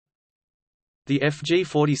The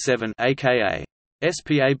FG-47 aka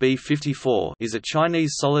SPAB-54 is a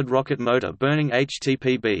Chinese solid rocket motor burning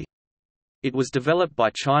HTPB. It was developed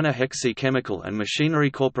by China Hexi Chemical and Machinery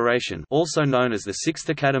Corporation, also known as the 6th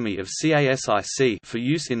Academy of CASIC, for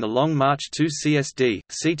use in the Long March 2 CSD,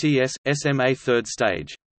 CTS, SMA third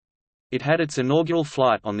stage. It had its inaugural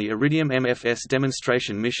flight on the Iridium MFS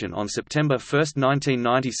demonstration mission on September 1,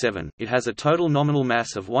 1997. It has a total nominal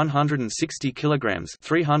mass of 160 kg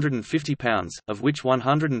 (350 pounds), of which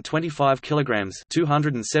 125 kg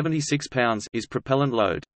 (276 pounds) is propellant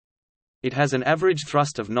load. It has an average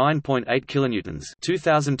thrust of 9.8 kN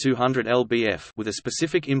 (2200 lbf) with a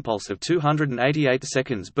specific impulse of 288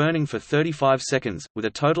 seconds burning for 35 seconds, with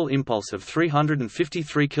a total impulse of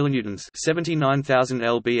 353 kN (79,000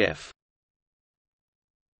 lbf).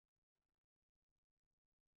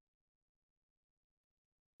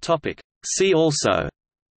 See also: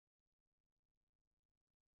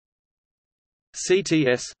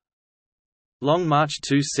 CTS, Long March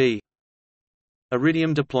 2C,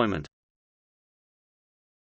 Iridium deployment.